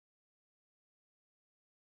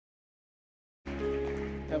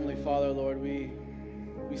Heavenly Father, Lord, we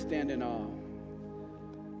stand in awe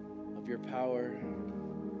of your power,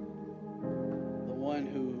 the one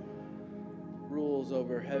who rules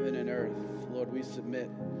over heaven and earth. Lord, we submit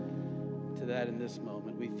to that in this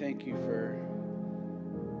moment. We thank you for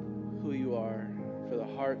who you are, for the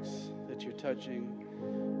hearts that you're touching,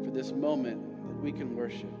 for this moment that we can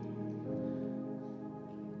worship.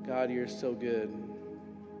 God, you're so good.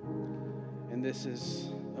 And this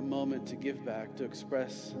is a moment to give back, to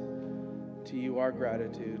express to you our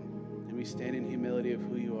gratitude. And we stand in humility of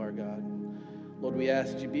who you are, God. Lord, we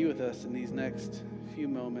ask that you be with us in these next few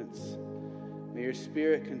moments. May your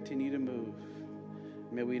Spirit continue to move.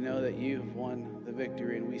 May we know that you have won the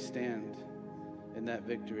victory, and we stand in that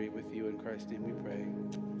victory with you. In Christ's name we pray.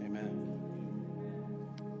 Amen.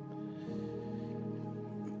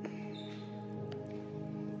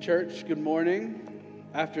 Church, good morning.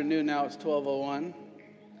 Afternoon now, it's 12:01.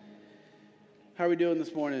 How are we doing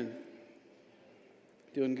this morning?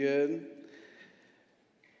 Doing good?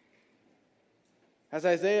 As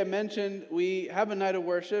Isaiah mentioned, we have a night of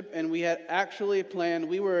worship, and we had actually planned,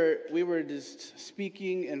 we were just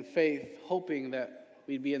speaking in faith, hoping that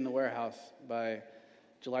we'd be in the warehouse by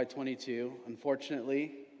July 22.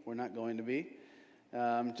 Unfortunately, we're not going to be.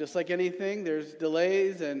 Just like anything, there's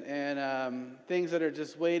delays and things that are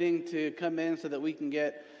just waiting to come in so that we can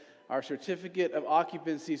get our certificate of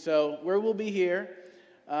occupancy. So we'll be here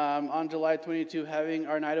on July 22 having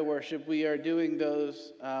our night of worship. We are doing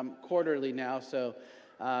those quarterly now, so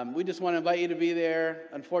we just want to invite you to be there.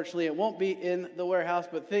 Unfortunately, it won't be in the warehouse,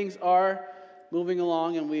 but things are moving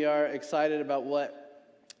along, and we are excited about what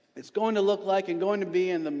it's going to look like and going to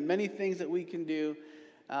be, and the many things that we can do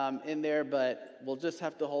in there, but we'll just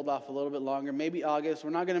have to hold off a little bit longer, maybe August.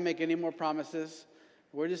 We're not going to make any more promises.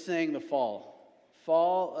 We're just saying the fall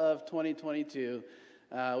of 2022,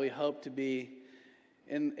 we hope to be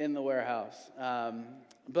in the warehouse.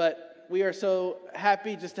 But we are so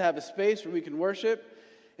happy just to have a space where we can worship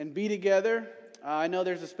and be together. I know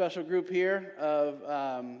there's a special group here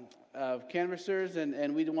of canvassers,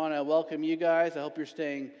 and we want to welcome you guys. I hope you're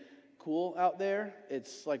staying cool out there.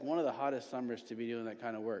 It's like one of the hottest summers to be doing that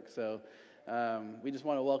kind of work. So we just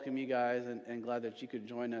want to welcome you guys and glad that you could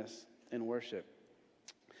join us in worship.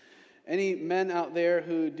 Any men out there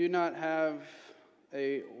who do not have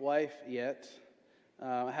a wife yet,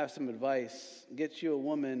 I have some advice. Get you a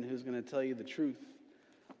woman who's going to tell you the truth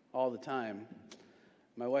all the time.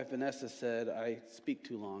 My wife Vanessa said I speak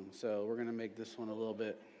too long, so we're going to make this one a little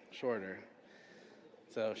bit shorter.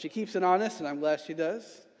 So she keeps it honest, and I'm glad she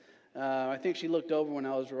does. I think she looked over when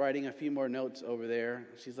I was writing a few more notes over there.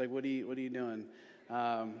 She's like, "What are you doing?"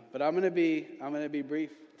 But I'm going to be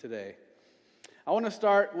brief today. I want to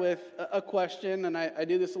start with a question, and I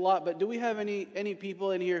do this a lot. But do we have any people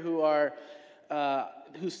in here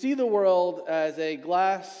who see the world as a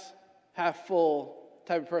glass half full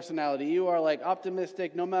type of personality? You are like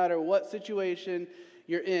optimistic, no matter what situation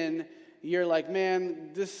you're in. You're like,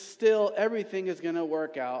 man, everything is going to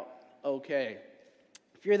work out okay.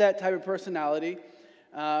 If you're that type of personality,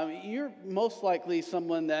 you're most likely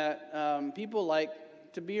someone that people like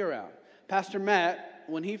to be around. Pastor Matt,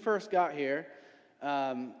 when he first got here,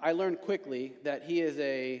 I learned quickly that he is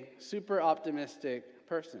a super optimistic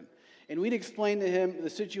person. And we'd explain to him the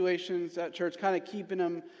situations at church, kind of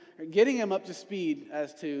getting him up to speed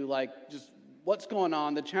as to like just what's going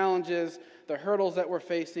on, the challenges, the hurdles that we're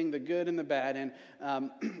facing, the good and the bad. And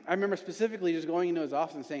I remember specifically just going into his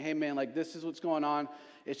office and saying, "Hey man, like this is what's going on.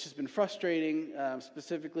 It's just been frustrating,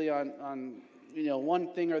 specifically on one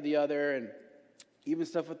thing or the other, and even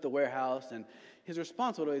stuff with the warehouse." And his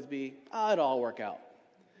response would always be, "It'll all work out."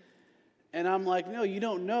 And I'm like, "No, you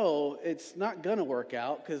don't know. It's not going to work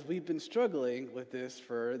out because we've been struggling with this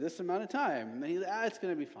for this amount of time." And he's like, "It's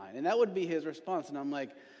going to be fine." And that would be his response. And I'm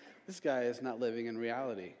like, this guy is not living in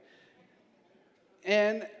reality.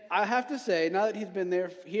 And I have to say, now that he's been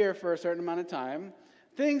here for a certain amount of time,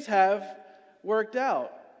 things have worked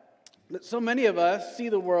out. But so many of us see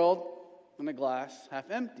the world in a glass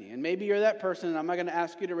half empty. And maybe you're that person, and I'm not going to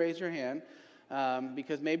ask you to raise your hand,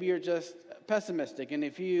 because maybe you're just pessimistic. And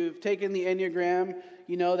if you've taken the Enneagram,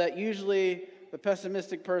 you know that usually the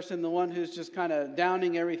pessimistic person, the one who's just kind of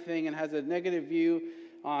downing everything and has a negative view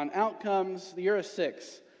on outcomes, you're a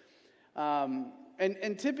 6.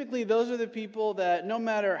 And typically those are the people that no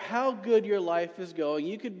matter how good your life is going,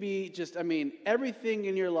 you could be everything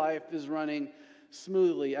in your life is running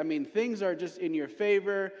smoothly. Things are just in your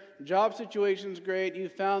favor. Job situation's great. You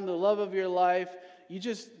found the love of your life. You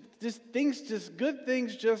good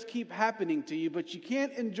things just keep happening to you, but you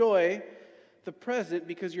can't enjoy the present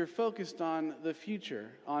because you're focused on the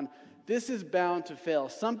future, on this is bound to fail.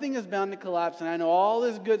 Something is bound to collapse, and I know all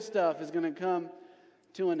this good stuff is going to come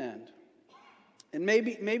to an end. And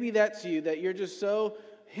maybe that's you, that you're just so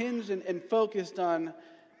hinged and focused on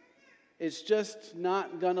it's just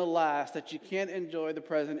not going to last, that you can't enjoy the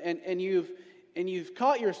present. And you've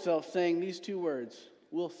caught yourself saying these two words,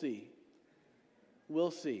 we'll see.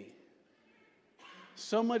 We'll see.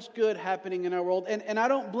 So much good happening in our world. And I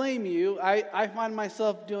don't blame you. I find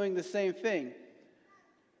myself doing the same thing.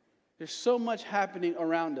 There's so much happening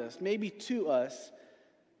around us, maybe to us,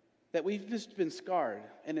 that we've just been scarred.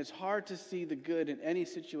 And it's hard to see the good in any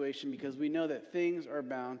situation because we know that things are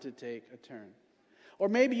bound to take a turn. Or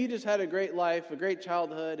maybe you just had a great life, a great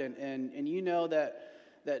childhood, and you know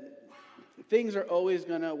that things are always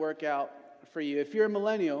going to work out for you. If you're a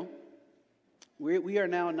millennial, we are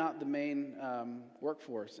now not the main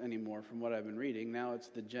workforce anymore from what I've been reading. Now it's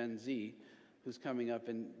the Gen Z who's coming up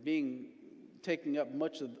and taking up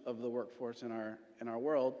much of the workforce in our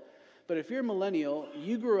world. But if you're a millennial,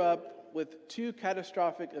 you grew up with two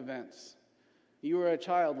catastrophic events. You were a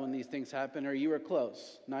child when these things happened, or you were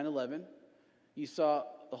close. 9/11, you saw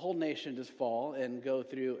the whole nation just fall and go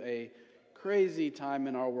through a crazy time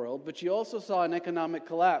in our world. But you also saw an economic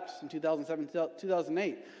collapse in 2007,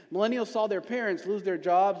 2008. Millennials saw their parents lose their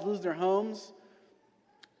jobs, lose their homes,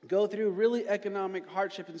 go through really economic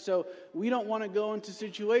hardship. And so we don't want to go into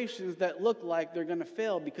situations that look like they're going to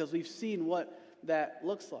fail because we've seen what that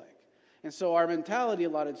looks like. And so our mentality a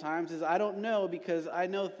lot of times is, I don't know because I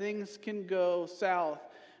know things can go south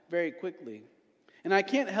very quickly. And I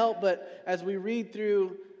can't help but, as we read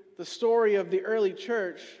through the story of the early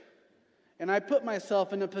church, and I put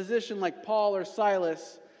myself in a position like Paul or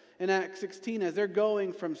Silas in Acts 16, as they're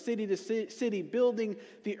going from city to city, building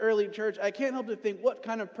the early church, I can't help but think what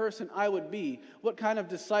kind of person I would be, what kind of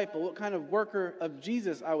disciple, what kind of worker of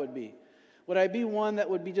Jesus I would be. Would I be one that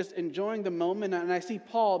would be just enjoying the moment? And I see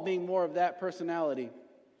Paul being more of that personality,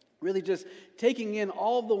 really just taking in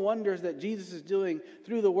all the wonders that Jesus is doing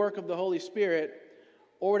through the work of the Holy Spirit.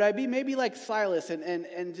 Or would I be maybe like Silas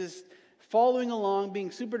and just following along,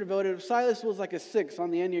 being super devoted? Silas was like a 6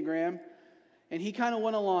 on the Enneagram, and he kind of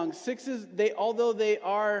went along. 6s, although they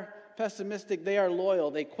are pessimistic, they are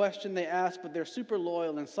loyal. They question, they ask, but they're super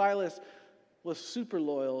loyal. And Silas was super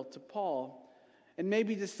loyal to Paul. And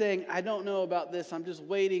maybe just saying, I don't know about this, I'm just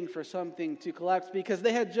waiting for something to collapse, because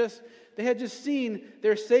they had just seen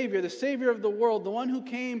their Savior, the Savior of the world, the one who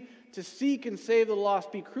came to seek and save the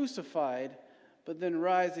lost, be crucified, but then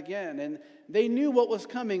rise again. And they knew what was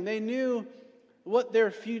coming. They knew what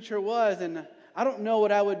their future was. And I don't know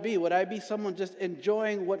what I would be. Would I be someone just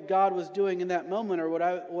enjoying what God was doing in that moment? Or would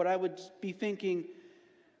I would be thinking,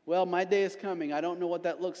 well, my day is coming. I don't know what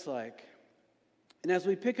that looks like. And as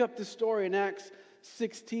we pick up the story in Acts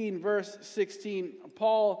 16, verse 16,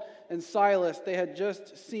 Paul and Silas, they had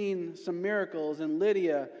just seen some miracles, and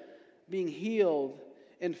Lydia being healed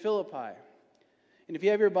in Philippi. And if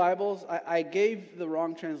you have your Bibles, I gave the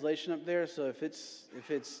wrong translation up there, so if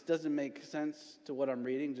it doesn't make sense to what I'm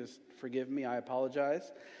reading, just forgive me, I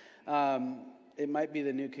apologize. It might be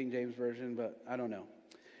the New King James Version, but I don't know.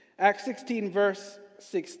 Acts 16, verse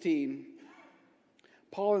 16.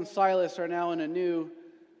 Paul and Silas are now in a new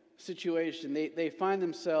situation. They find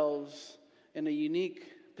themselves in a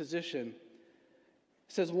unique position.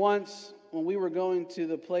 It says, once when we were going to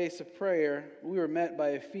the place of prayer, we were met by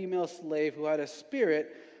a female slave who had a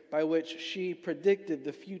spirit by which she predicted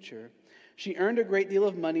the future. She earned a great deal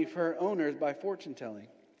of money for her owners by fortune telling.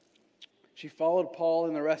 She followed Paul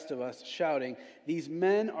and the rest of us, shouting, "These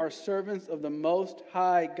men are servants of the Most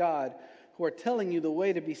High God, who are telling you the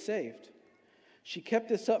way to be saved." She kept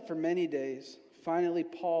this up for many days. Finally,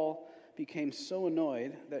 Paul became so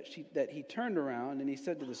annoyed that he turned around and he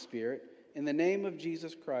said to the spirit, "In the name of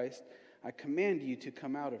Jesus Christ, I command you to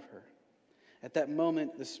come out of her." At that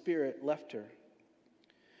moment, the spirit left her.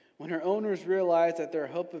 When her owners realized that their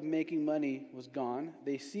hope of making money was gone,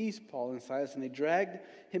 they seized Paul and Silas and they dragged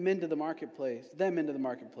them into the marketplace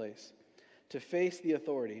to face the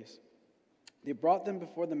authorities. They brought them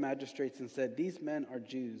before the magistrates and said, "These men are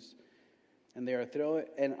Jews, and they are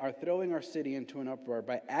throwing our city into an uproar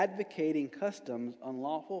by advocating customs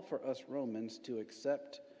unlawful for us Romans to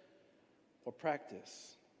accept or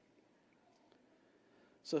practice."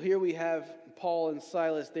 So here we have Paul and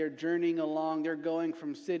Silas. They're journeying along. They're going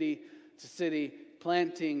from city to city,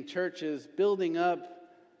 planting churches, building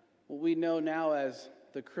up what we know now as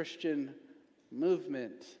the Christian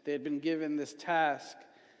movement. They had been given this task.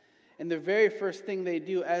 And the very first thing they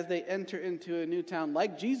do as they enter into a new town,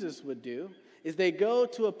 like Jesus would do, is they go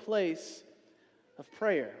to a place of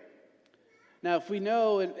prayer. Now, if we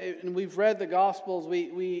know, and we've read the Gospels,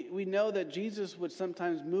 we know that Jesus would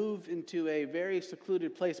sometimes move into a very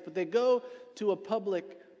secluded place, but they go to a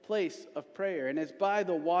public place of prayer, and it's by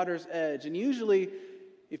the water's edge. And usually,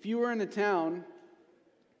 if you were in a town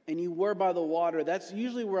and you were by the water, that's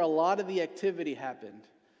usually where a lot of the activity happened.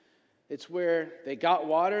 It's where they got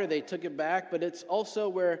water, they took it back, but it's also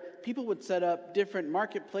where people would set up different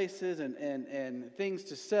marketplaces and things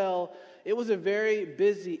to sell. It was a very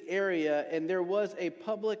busy area, and there was a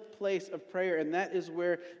public place of prayer, and that is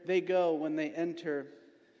where they go when they enter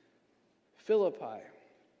Philippi.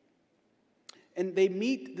 And they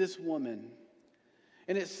meet this woman,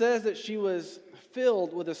 and it says that she was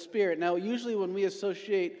filled with a spirit. Now, usually when we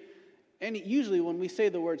say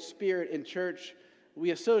the word spirit in church,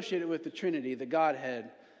 we associate it with the Trinity, the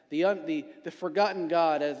Godhead, the forgotten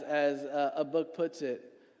God, as a book puts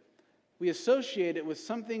it. We associate it with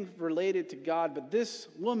something related to God, but this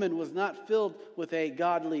woman was not filled with a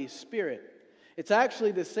godly spirit. It's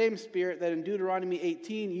actually the same spirit that in Deuteronomy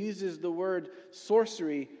 18 uses the word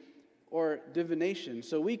sorcery or divination.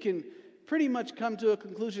 So we can pretty much come to a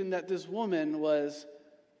conclusion that this woman was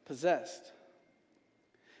possessed.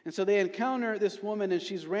 And so they encounter this woman, and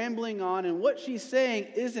she's rambling on, and what she's saying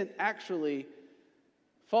isn't actually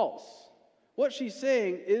false. What she's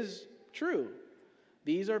saying is true.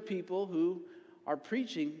 These are people who are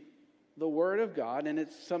preaching the Word of God, and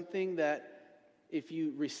it's something that if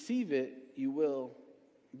you receive it, you will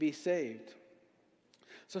be saved.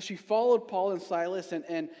 So she followed Paul and Silas,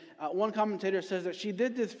 and one commentator says that she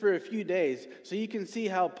did this for a few days. So you can see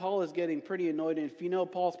how Paul is getting pretty annoyed, and if you know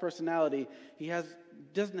Paul's personality, he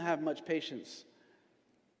doesn't have much patience.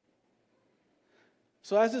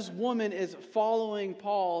 So as this woman is following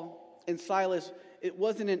Paul and Silas, it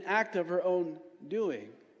wasn't an act of her own doing.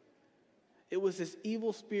 It was this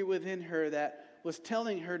evil spirit within her that was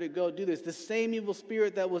telling her to go do this. The same evil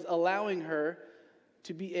spirit that was allowing her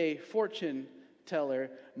to be a fortune teller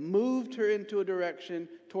moved her into a direction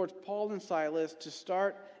towards Paul and Silas to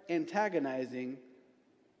start antagonizing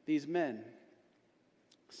these men,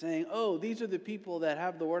 saying, oh, these are the people that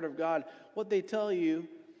have the Word of God. What they tell you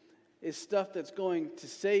is stuff that's going to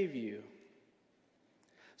save you.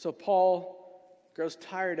 So Paul grows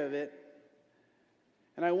tired of it,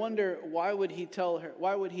 and I wonder, why would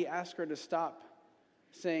he ask her to stop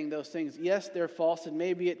saying those things? Yes, they're false, and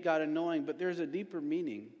maybe it got annoying, but there's a deeper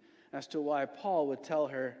meaning as to why Paul would tell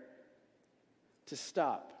her to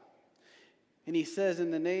stop. And he says,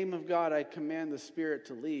 in the name of God, I command the spirit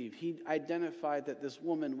to leave. He identified that this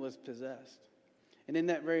woman was possessed. And in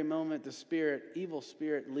that very moment, the evil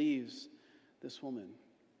spirit leaves this woman.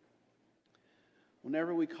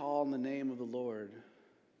 Whenever we call on the name of the Lord,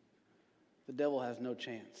 the devil has no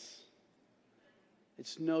chance.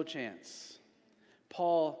 It's no chance.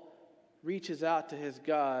 Paul reaches out to his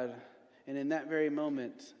God, and in that very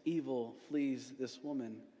moment, evil flees this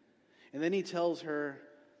woman. And then he tells her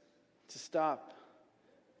to stop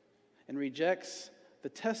and rejects the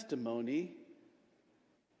testimony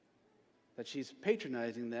that she's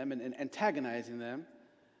patronizing them and antagonizing them,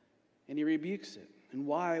 and he rebukes it. And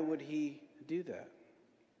why would he do that?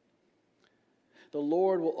 The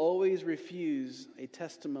Lord will always refuse a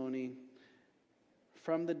testimony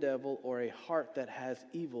from the devil or a heart that has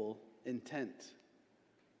evil intent.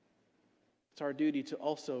 It's our duty to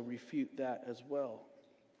also refute that as well.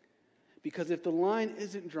 Because if the line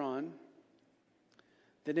isn't drawn,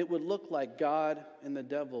 then it would look like God and the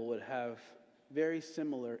devil would have very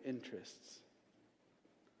similar interests.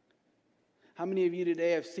 How many of you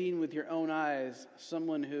today have seen with your own eyes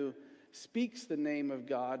someone who speaks the name of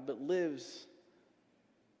God but lives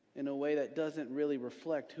in a way that doesn't really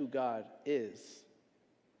reflect who God is?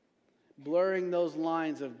 Blurring those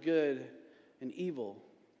lines of good and evil.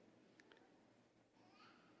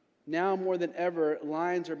 Now more than ever,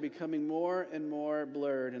 lines are becoming more and more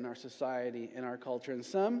blurred in our society and our culture, and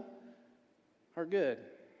some are good.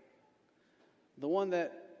 The one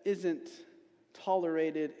that isn't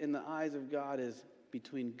tolerated in the eyes of God is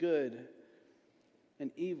between good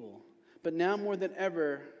and evil. But now more than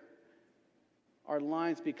ever, our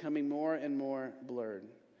lines becoming more and more blurred.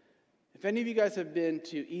 If any of you guys have been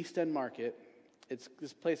to East End Market, it's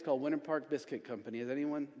this place called Winter Park Biscuit Company. Has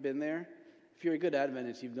anyone been there? If you're a good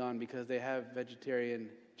Adventist, you've gone, because they have vegetarian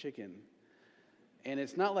chicken. And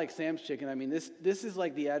it's not like Sam's Chicken. I mean, this is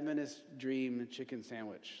like the Adventist dream chicken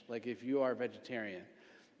sandwich, like if you are vegetarian.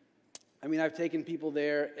 I mean, I've taken people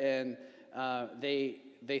there, and they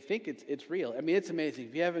think it's real. I mean, it's amazing.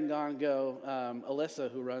 If you haven't gone, go.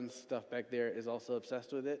 Alyssa, who runs stuff back there, is also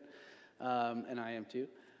obsessed with it, and I am too.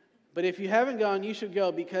 But if you haven't gone, you should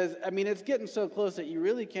go, because, I mean, it's getting so close that you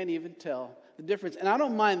really can't even tell the difference. And I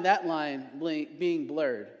don't mind that line being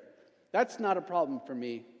blurred. That's not a problem for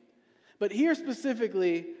me. But here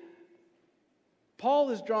specifically, Paul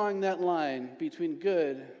is drawing that line between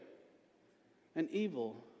good and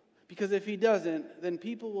evil. Because if he doesn't, then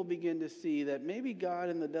people will begin to see that maybe God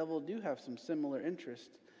and the devil do have some similar interest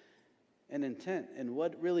and intent. And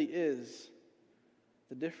what really is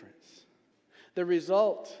the difference? The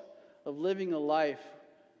result of living a life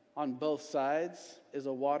on both sides is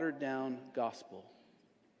a watered-down gospel.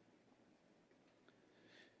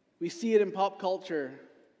 We see it in pop culture.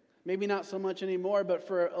 Maybe not so much anymore, but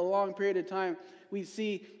for a long period of time, we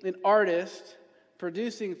see an artist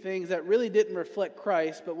producing things that really didn't reflect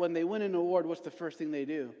Christ, but when they win an award, what's the first thing they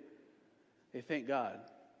do? They thank God.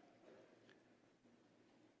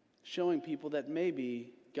 Showing people that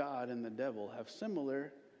maybe God and the devil have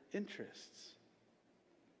similar interests.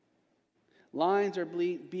 Lines are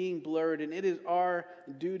being blurred, and it is our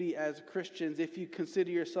duty as Christians, if you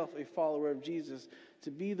consider yourself a follower of Jesus,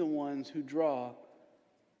 to be the ones who draw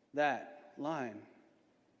that line.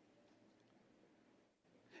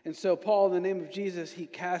 And so Paul, in the name of Jesus, he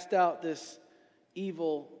cast out this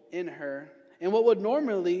evil in her. And what would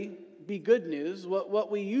normally be good news,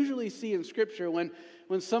 what we usually see in Scripture when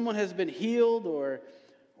someone has been healed or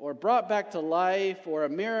brought back to life or a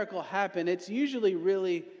miracle happened, it's usually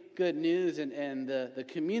really good news, and the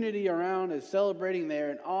community around is celebrating there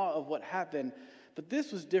in awe of what happened. But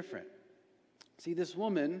this was different. See, this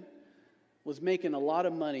woman was making a lot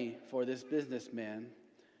of money for this businessman.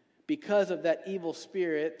 Because of that evil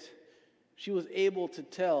spirit, she was able to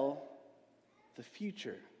tell the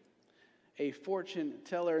future, a fortune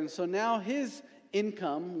teller. And so now his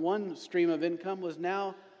income, one stream of income, was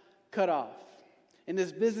now cut off. And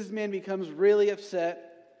this businessman becomes really upset,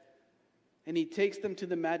 and he takes them to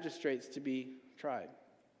the magistrates to be tried.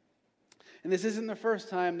 And this isn't the first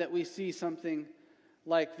time that we see something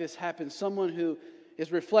like this happen. Someone who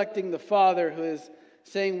is reflecting the Father, who is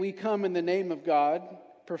saying, "We come in the name of God,"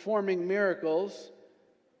 performing miracles,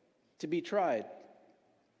 to be tried.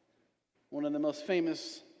 One of the most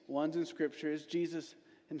famous ones in Scripture is Jesus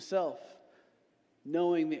himself,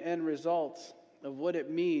 knowing the end results of what it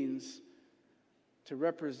means to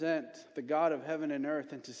represent the God of heaven and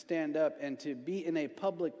earth and to stand up and to be in a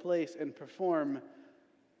public place and perform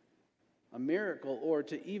a miracle, or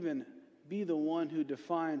to even be the one who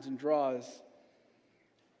defines and draws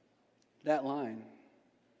that line.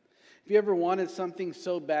 Have you ever wanted something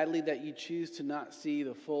so badly that you choose to not see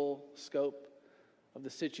the full scope of the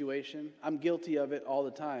situation? I'm guilty of it all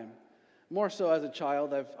the time. More so as a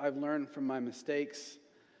child, I've learned from my mistakes.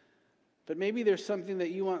 But maybe there's something that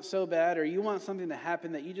you want so bad, or you want something to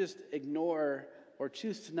happen that you just ignore or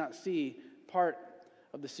choose to not see part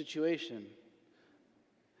of the situation.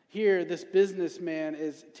 Here, this businessman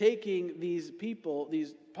is taking these people,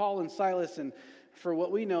 these Paul and Silas, and for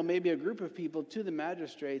what we know, maybe a group of people, to the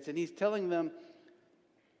magistrates, and he's telling them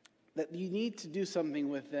that you need to do something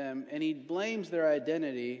with them, and he blames their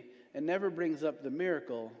identity and never brings up the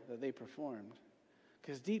miracle that they performed.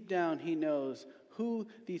 Because deep down, he knows who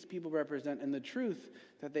these people represent and the truth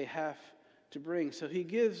that they have to bring. So he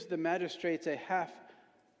gives the magistrates a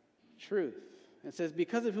half-truth. And says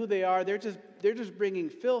because of who they are, they're just bringing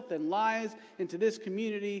filth and lies into this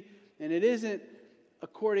community, and it isn't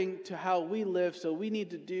according to how we live, so we need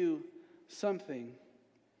to do something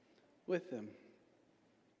with them.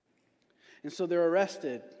 And so they're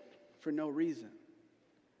arrested for no reason.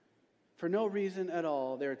 For no reason at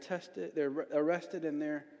all. They're arrested, and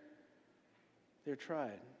they're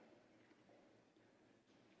tried.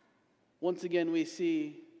 Once again, we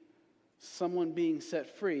see someone being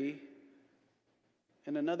set free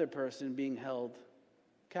and another person being held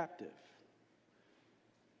captive.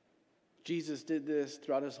 Jesus did this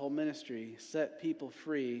throughout his whole ministry, set people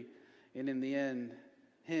free, and in the end,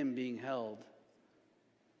 him being held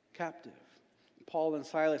captive. Paul and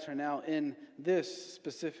Silas are now in this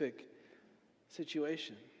specific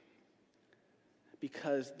situation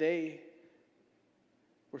because they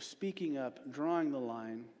were speaking up, drawing the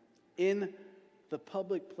line in the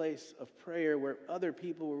public place of prayer where other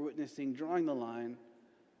people were witnessing, drawing the line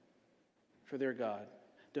for their God,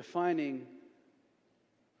 defining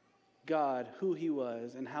God, who he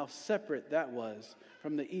was, and how separate that was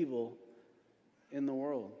from the evil in the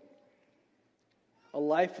world. A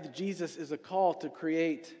life with Jesus is a call to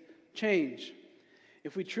create change.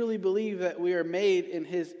 If we truly believe that we are made in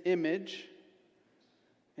his image,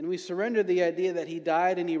 and we surrender the idea that he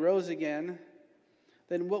died and he rose again,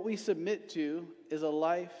 then what we submit to is a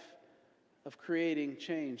life of creating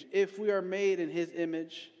change. If we are made in his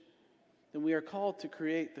image, then we are called to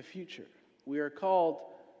create the future. We are called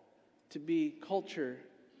to be culture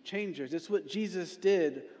changers. It's what Jesus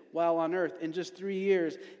did while on earth. In just 3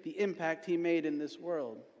 years, the impact he made in this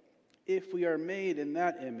world. If we are made in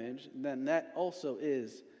that image, then that also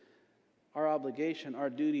is our obligation, our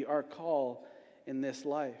duty, our call in this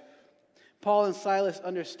life. Paul and Silas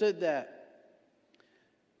understood that.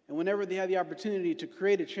 And whenever they had the opportunity to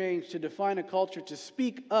create a change, to define a culture, to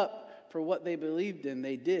speak up for what they believed in,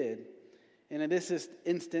 they did. And in this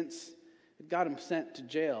instance, it got them sent to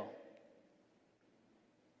jail.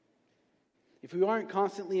 If we aren't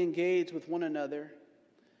constantly engaged with one another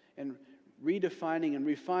and redefining and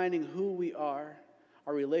refining who we are,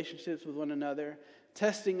 our relationships with one another,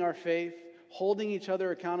 testing our faith, holding each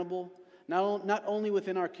other accountable, not only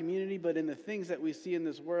within our community, but in the things that we see in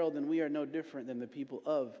this world, then we are no different than the people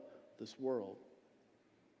of this world.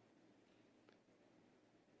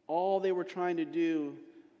 All they were trying to do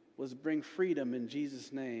was bring freedom in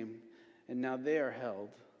Jesus' name, and now they are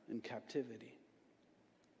held in captivity.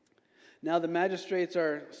 Now the magistrates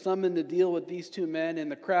are summoned to deal with these two men, and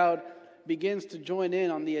the crowd begins to join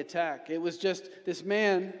in on the attack. It was just this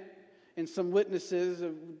man and some witnesses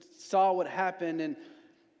saw what happened, and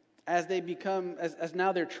as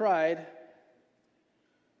now they're tried,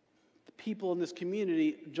 the people in this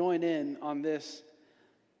community join in on this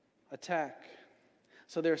attack.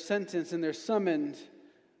 So they're sentenced and they're summoned,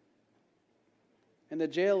 and the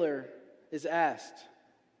jailer is asked,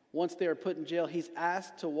 once they are put in jail, he's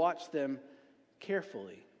asked to watch them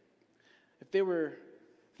carefully. If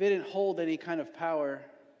they didn't hold any kind of power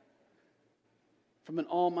from an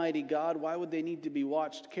almighty God, why would they need to be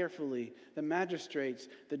watched carefully? The magistrates,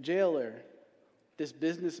 the jailer, this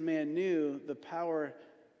businessman knew the power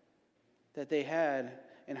that they had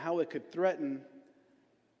and how it could threaten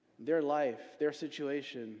their life, their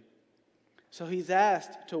situation. So he's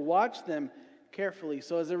asked to watch them carefully.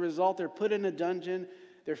 So as a result, they're put in a dungeon,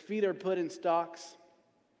 their feet are put in stocks,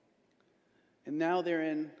 and now they're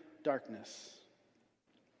in darkness.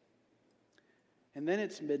 And then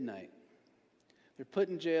it's midnight. They're put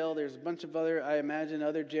in jail. There's a bunch of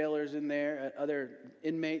other jailers in there, other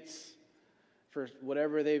inmates for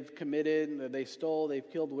whatever they've committed, they stole, they've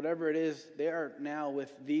killed, whatever it is. They are now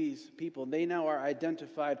with these people. They now are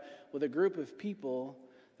identified with a group of people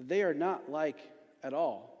that they are not like at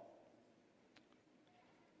all.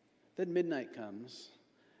 Then midnight comes,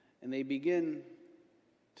 and they begin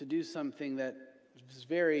to do something that is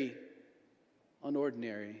very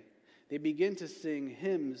unordinary. They begin to sing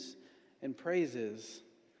hymns and praises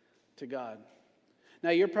to God. Now,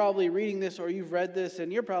 you're probably reading this or you've read this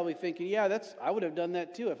and you're probably thinking, yeah, I would have done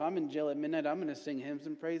that too. If I'm in jail at midnight, I'm going to sing hymns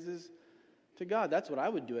and praises to God. That's what I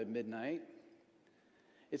would do at midnight.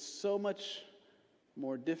 It's so much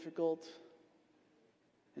more difficult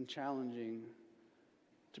and challenging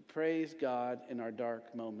to praise God in our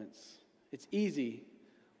dark moments. It's easy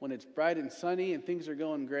when it's bright and sunny and things are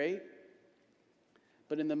going great.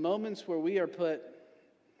 But in the moments where we are put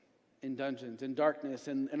in dungeons, in darkness,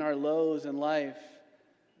 and in our lows in life,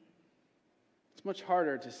 it's much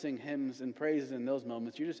harder to sing hymns and praises in those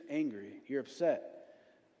moments. You're just angry. You're upset.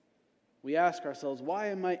 We ask ourselves, why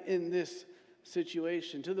am I in this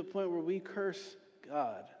situation? To the point where we curse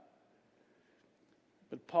God.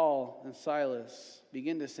 But Paul and Silas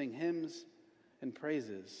begin to sing hymns and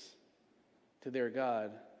praises to their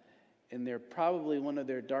God in probably one of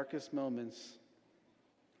their darkest moments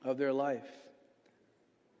of their life.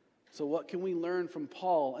 So what can we learn from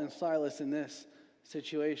Paul and Silas in this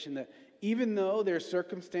situation? That even though their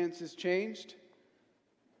circumstances changed,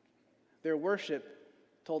 their worship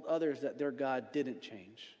told others that their God didn't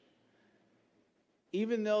change.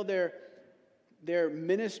 Even though their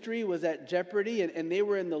ministry was at jeopardy and they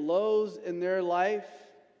were in the lows in their life,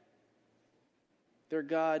 their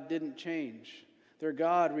God didn't change. Their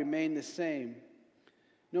God remained the same.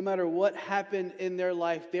 No matter what happened in their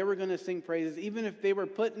life, they were going to sing praises. Even if they were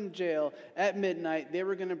put in jail at midnight, they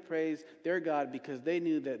were going to praise their God because they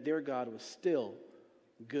knew that their God was still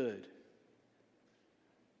good.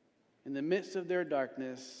 In the midst of their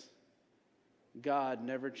darkness, God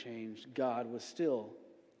never changed. God was still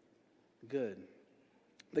good.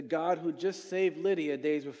 The God who just saved Lydia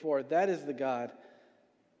days before, that is the God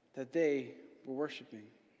that they were worshiping.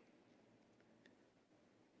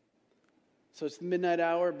 So it's the midnight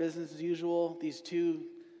hour, business as usual. These two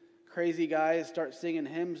crazy guys start singing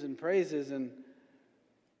hymns and praises, and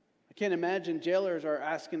I can't imagine jailers are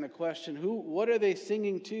asking the question, what are they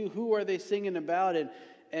singing to? Who are they singing about?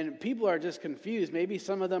 And people are just confused. Maybe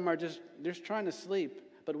some of them are just trying to sleep.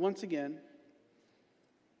 But once again,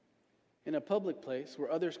 in a public place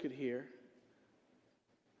where others could hear,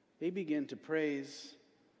 they begin to praise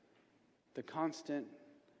the constant,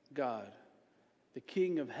 God, the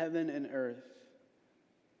King of heaven and earth,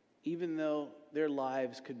 even though their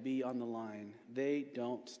lives could be on the line, they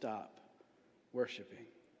don't stop worshiping.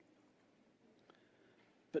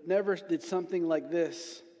 But never did something like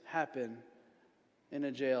this happen in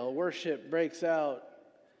a jail. Worship breaks out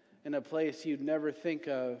in a place you'd never think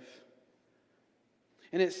of.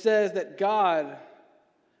 And it says that God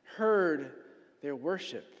heard their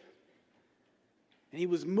worship. And he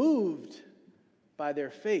was moved by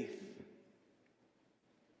their faith.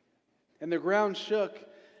 And the ground shook,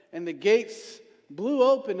 and the gates blew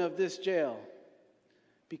open of this jail.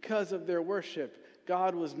 Because of their worship,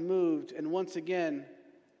 God was moved, and once again,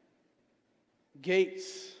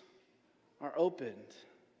 gates are opened.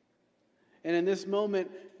 And in this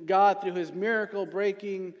moment, God, through his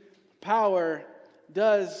miracle-breaking power,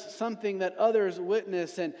 does something that others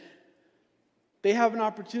witness, and they have an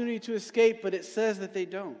opportunity to escape, but it says that they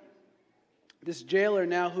don't. This jailer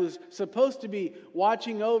now, who's supposed to be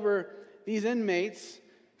watching over these inmates,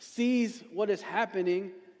 sees what is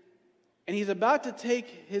happening, and he's about to take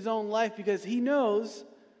his own life because he knows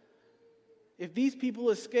if these people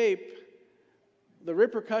escape, the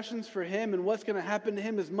repercussions for him and what's going to happen to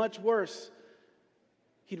him is much worse.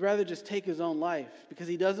 He'd rather just take his own life because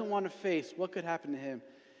he doesn't want to face what could happen to him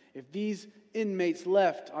if these inmates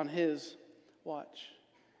left on his watch.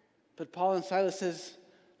 But Paul and Silas says,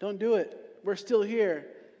 don't do it. We're still here.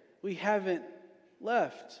 We haven't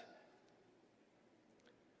left.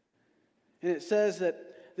 And it says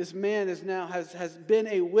that this man has been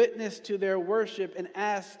a witness to their worship and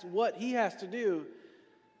asked what he has to do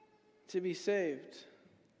to be saved.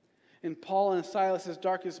 In Paul and Silas's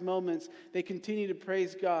darkest moments, they continue to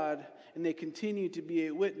praise God and they continue to be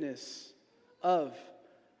a witness of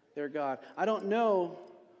their God. I don't know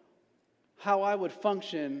how I would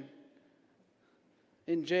function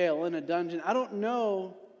in jail, in a dungeon. I don't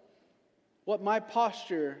know what my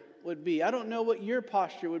posture would be. I don't know what your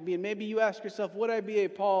posture would be. And maybe you ask yourself, would I be a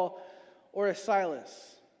Paul or a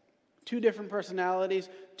Silas? Two different personalities,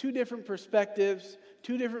 two different perspectives,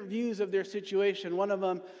 two different views of their situation. One of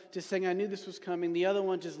them just saying, I knew this was coming. The other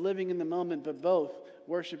one just living in the moment, but both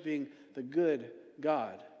worshiping the good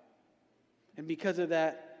God. And because of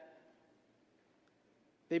that,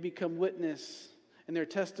 they become witness, and their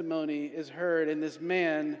testimony is heard. And this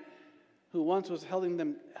man who once was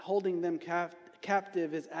holding them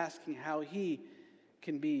captive is asking how he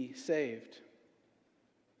can be saved.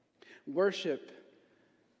 Worship,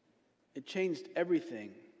 it changed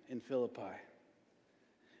everything in Philippi.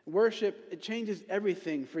 Worship, it changes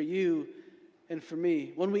everything for you and for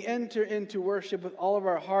me. When we enter into worship with all of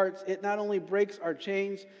our hearts, it not only breaks our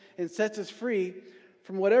chains and sets us free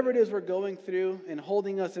from whatever it is we're going through and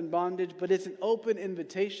holding us in bondage, but it's an open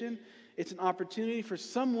invitation. It's an opportunity for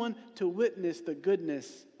someone to witness the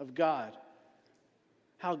goodness of God,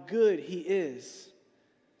 how good he is.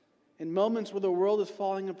 In moments where the world is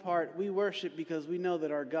falling apart, we worship because we know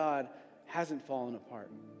that our God hasn't fallen apart.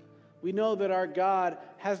 We know that our God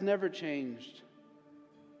has never changed,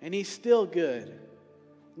 and he's still good,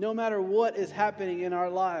 no matter what is happening in our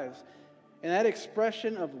lives. And that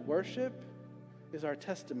expression of worship is our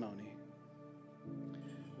testimony.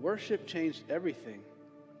 Worship changed everything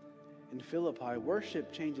in Philippi.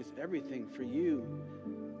 Worship changes everything for you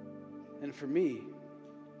and for me.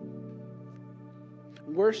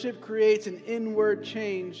 Worship creates an inward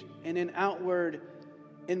change and an outward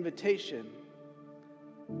invitation.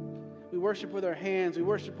 We worship with our hands, we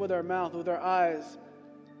worship with our mouth, with our eyes.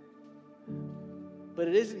 But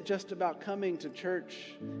it isn't just about coming to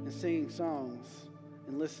church and singing songs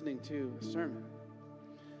and listening to a sermon.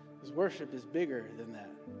 Because worship is bigger than that.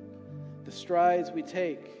 The strides we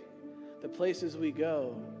take, the places we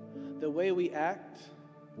go, the way we act,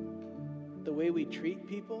 the way we treat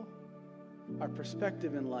people, our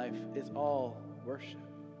perspective in life is all worship.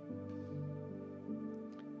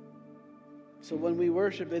 So when we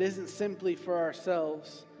worship, it isn't simply for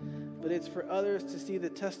ourselves, but it's for others to see the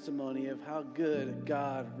testimony of how good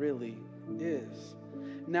God really is.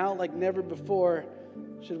 Now, like never before,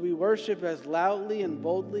 should we worship as loudly and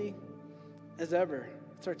boldly as ever.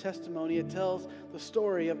 It's our testimony. It tells the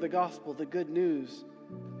story of the gospel, the good news.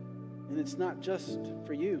 And it's not just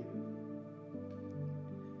for you.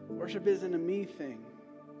 Worship isn't a me thing.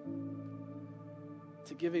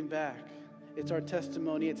 It's a giving back. It's our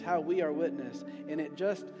testimony. It's how we are witness. And it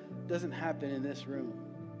just doesn't happen in this room.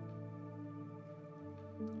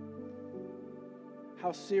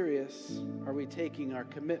 How serious are we taking our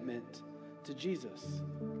commitment to Jesus?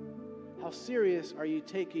 How serious are you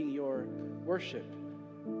taking your worship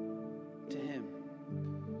to Him?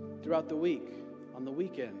 Throughout the week, on the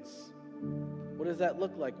weekends, What does that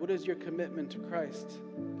look like? What does your commitment to Christ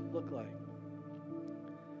look like?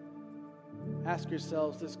 Ask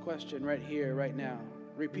yourselves this question right here, right now.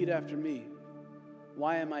 Repeat after me.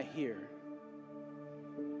 Why am I here?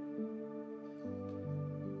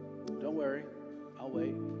 Don't worry, I'll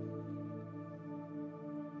wait.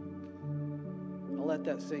 I'll let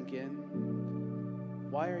that sink in.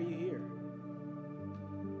 Why are you here?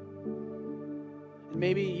 And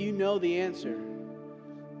maybe you know the answer.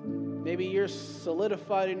 Maybe you're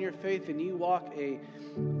solidified in your faith and you walk a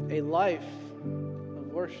life of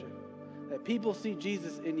worship. That people see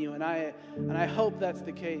Jesus in you, and I hope that's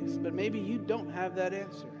the case. But maybe you don't have that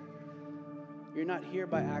answer. You're not here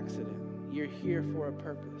by accident. You're here for a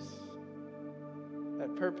purpose.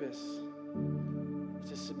 That purpose is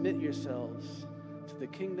to submit yourselves to the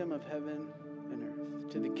kingdom of heaven and earth,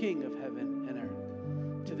 to the King of heaven and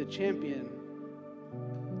earth, to the champion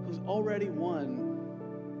who's already won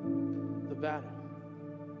the battle.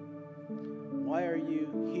 Why are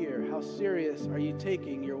you here? How serious are you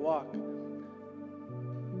taking your walk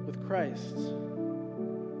with Christ?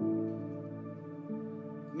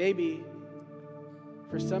 Maybe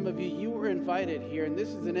for some of you, you were invited here, and this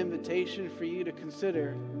is an invitation for you to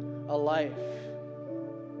consider a life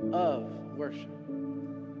of worship.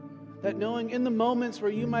 That knowing in the moments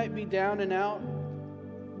where you might be down and out,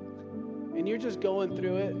 and you're just going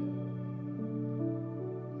through it,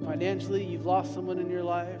 financially, you've lost someone in your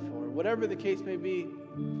life, or whatever the case may be,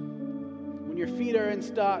 when your feet are in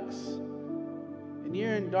stocks and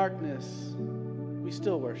you're in darkness, we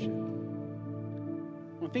still worship.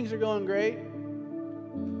 When things are going great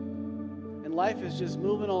and life is just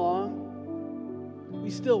moving along, we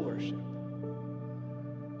still worship.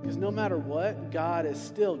 Because no matter what, God is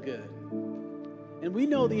still good. And we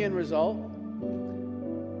know the end result.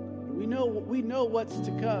 We know what's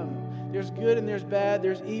to come. There's good and there's bad,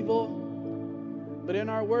 there's evil. But in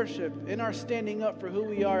our worship, in our standing up for who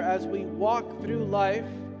we are as we walk through life,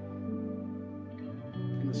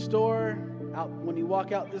 in the store, out when you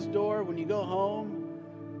walk out this door, when you go home,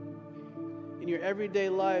 in your everyday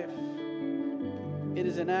life, it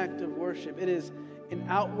is an act of worship. It is an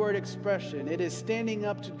outward expression. It is standing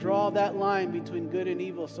up to draw that line between good and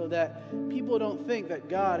evil so that people don't think that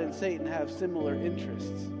God and Satan have similar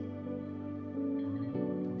interests.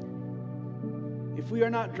 If we are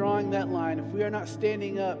not drawing that line, if we are not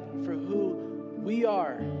standing up for who we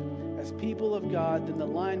are as people of God, then the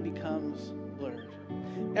line becomes blurred.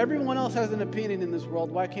 Everyone else has an opinion in this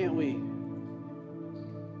world. Why can't we?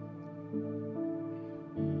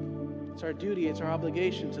 It's our duty, it's our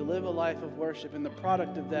obligation to live a life of worship, and the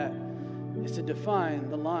product of that is to define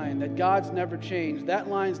the line that God's never changed. That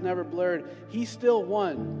line's never blurred. He still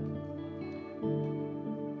won.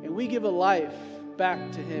 And we give a life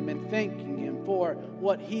back to Him and thanking Him for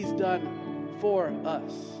what He's done for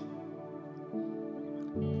us.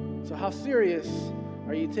 So how serious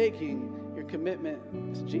are you taking your commitment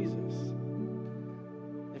to Jesus?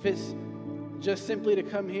 If it's just simply to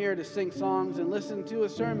come here to sing songs and listen to a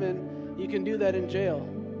sermon, you can do that in jail.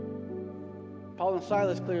 Paul and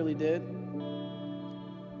Silas clearly did.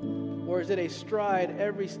 Or is it a stride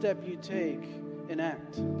every step you take and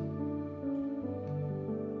act?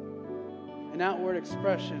 An outward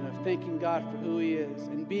expression of thanking God for who He is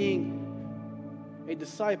and being a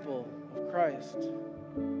disciple of Christ.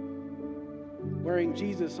 Wearing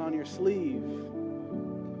Jesus on your sleeve.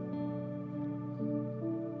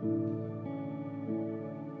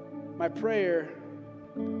 My prayer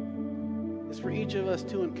is for each of us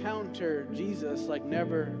to encounter Jesus like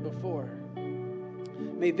never before.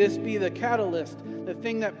 May this be the catalyst, the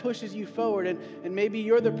thing that pushes you forward. And maybe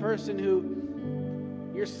you're the person who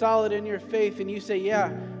you're solid in your faith and you say, yeah,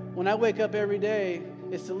 when I wake up every day,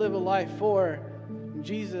 it's to live a life for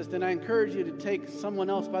Jesus. Then I encourage you to take someone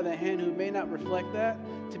else by the hand who may not reflect that,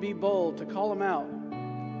 to be bold, to call them out,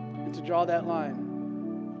 and to draw that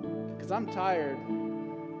line. Because I'm tired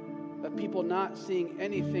of people not seeing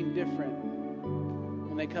anything different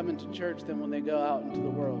when they come into church than when they go out into the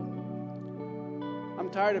world. I'm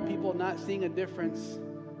tired of people not seeing a difference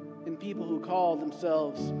in people who call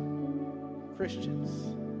themselves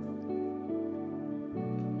Christians.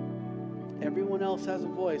 Everyone else has a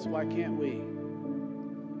voice. Why can't we?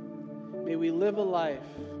 May we live a life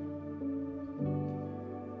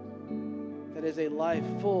that is a life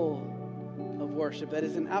full of worship, that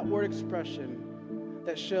is an outward expression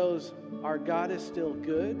that shows our God is still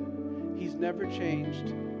good, He's never changed,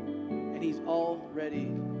 and He's already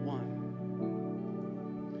won.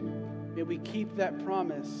 May we keep that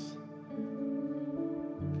promise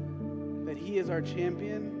that He is our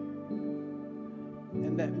champion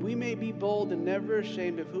And that we may be bold and never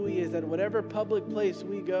ashamed of who he is, that whatever public place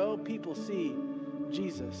we go, people see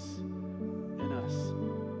Jesus in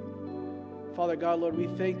us. Father God, Lord, we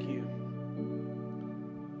thank you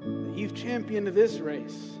that you've championed this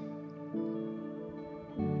race.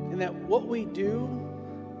 And that what we do,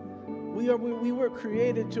 we were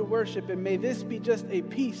created to worship, and may this be just a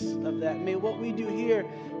piece of that. May what we do here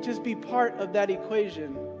just be part of that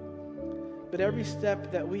equation. But every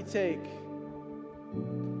step that we take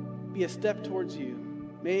be a step towards you.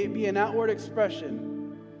 May it be an outward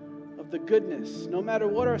expression of the goodness. No matter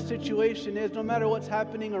what our situation is, no matter what's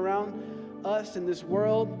happening around us in this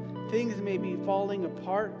world, things may be falling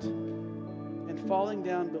apart and falling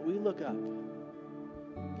down, but we look up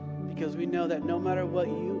because we know that no matter what,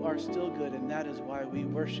 you are still good, and that is why we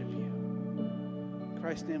worship you. In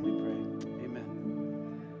Christ's name we pray.